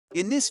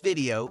In this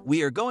video,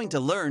 we are going to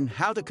learn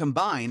how to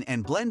combine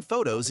and blend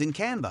photos in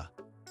Canva.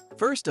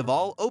 First of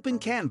all, open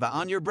Canva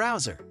on your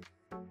browser.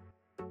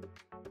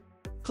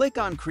 Click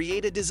on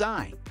Create a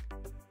Design.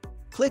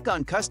 Click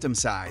on Custom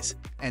Size,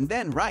 and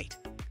then write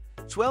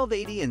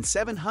 1280 and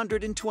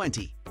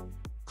 720.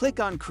 Click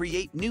on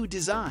Create New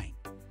Design.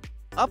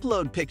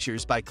 Upload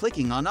pictures by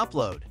clicking on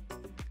Upload.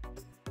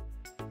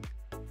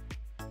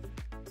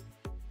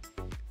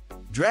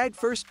 Drag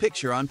first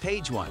picture on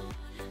page 1.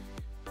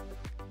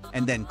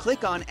 And then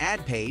click on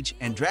Add Page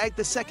and drag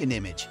the second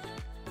image.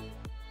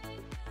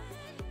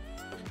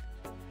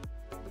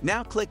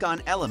 Now click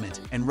on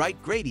Element and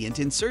write Gradient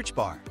in search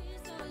bar.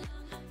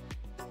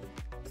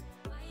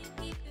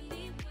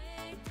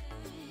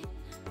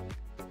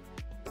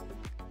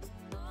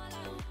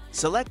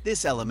 Select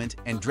this element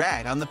and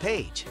drag on the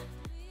page.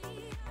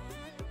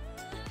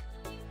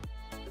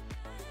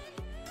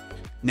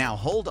 Now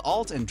hold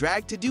Alt and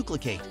drag to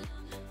duplicate.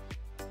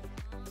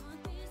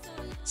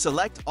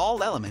 Select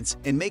all elements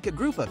and make a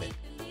group of it.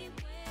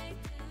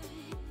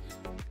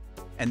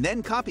 And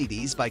then copy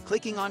these by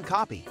clicking on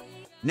Copy.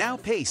 Now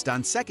paste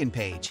on second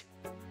page.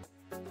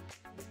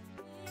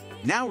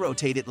 Now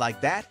rotate it like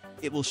that,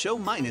 it will show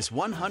minus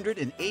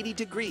 180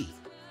 degrees.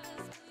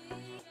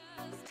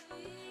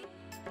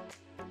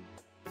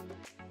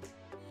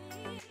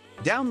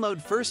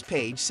 Download first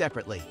page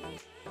separately.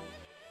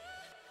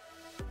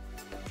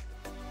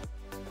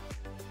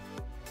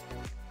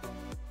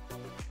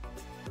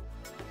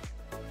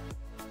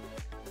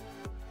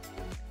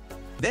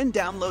 Then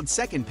download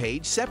second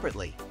page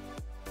separately.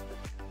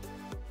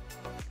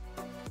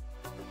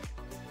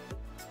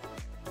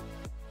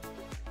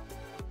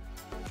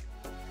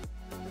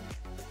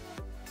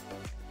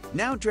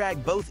 Now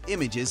drag both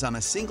images on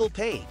a single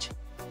page.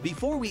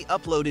 Before we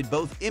uploaded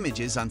both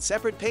images on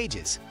separate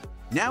pages.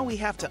 Now we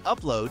have to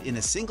upload in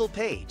a single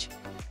page.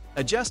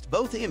 Adjust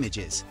both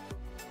images.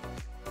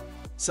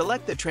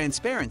 Select the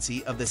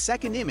transparency of the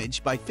second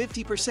image by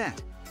 50%.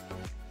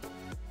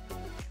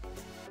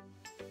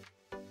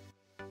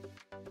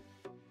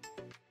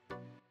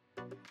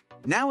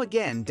 Now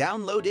again,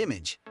 download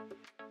image.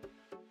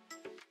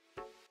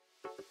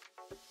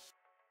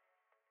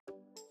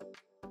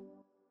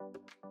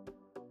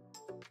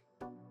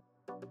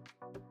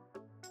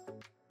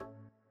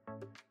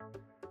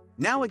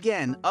 Now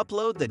again,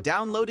 upload the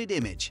downloaded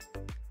image.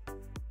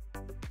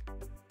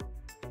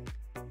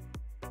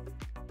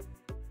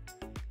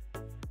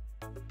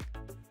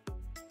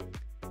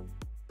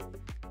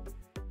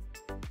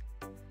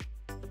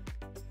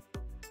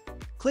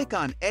 Click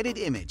on Edit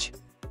Image.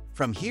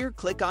 From here,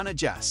 click on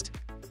Adjust.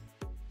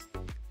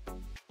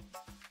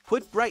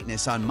 Put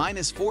brightness on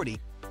 -40,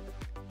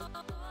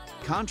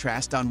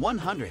 contrast on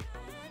 100.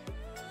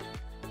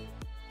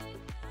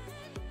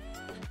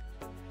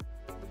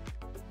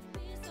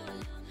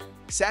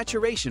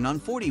 Saturation on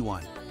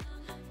 41.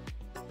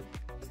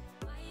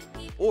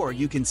 Or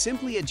you can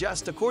simply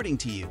adjust according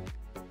to you.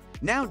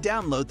 Now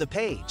download the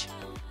page.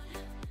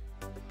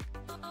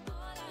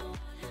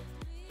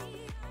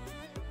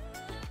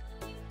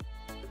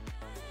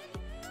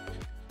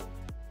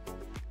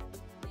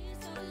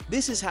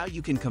 This is how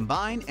you can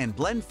combine and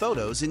blend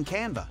photos in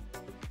Canva.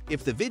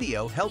 If the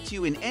video helped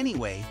you in any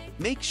way,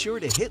 make sure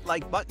to hit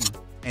like button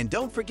and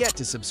don't forget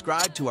to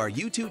subscribe to our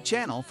YouTube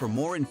channel for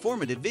more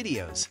informative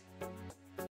videos.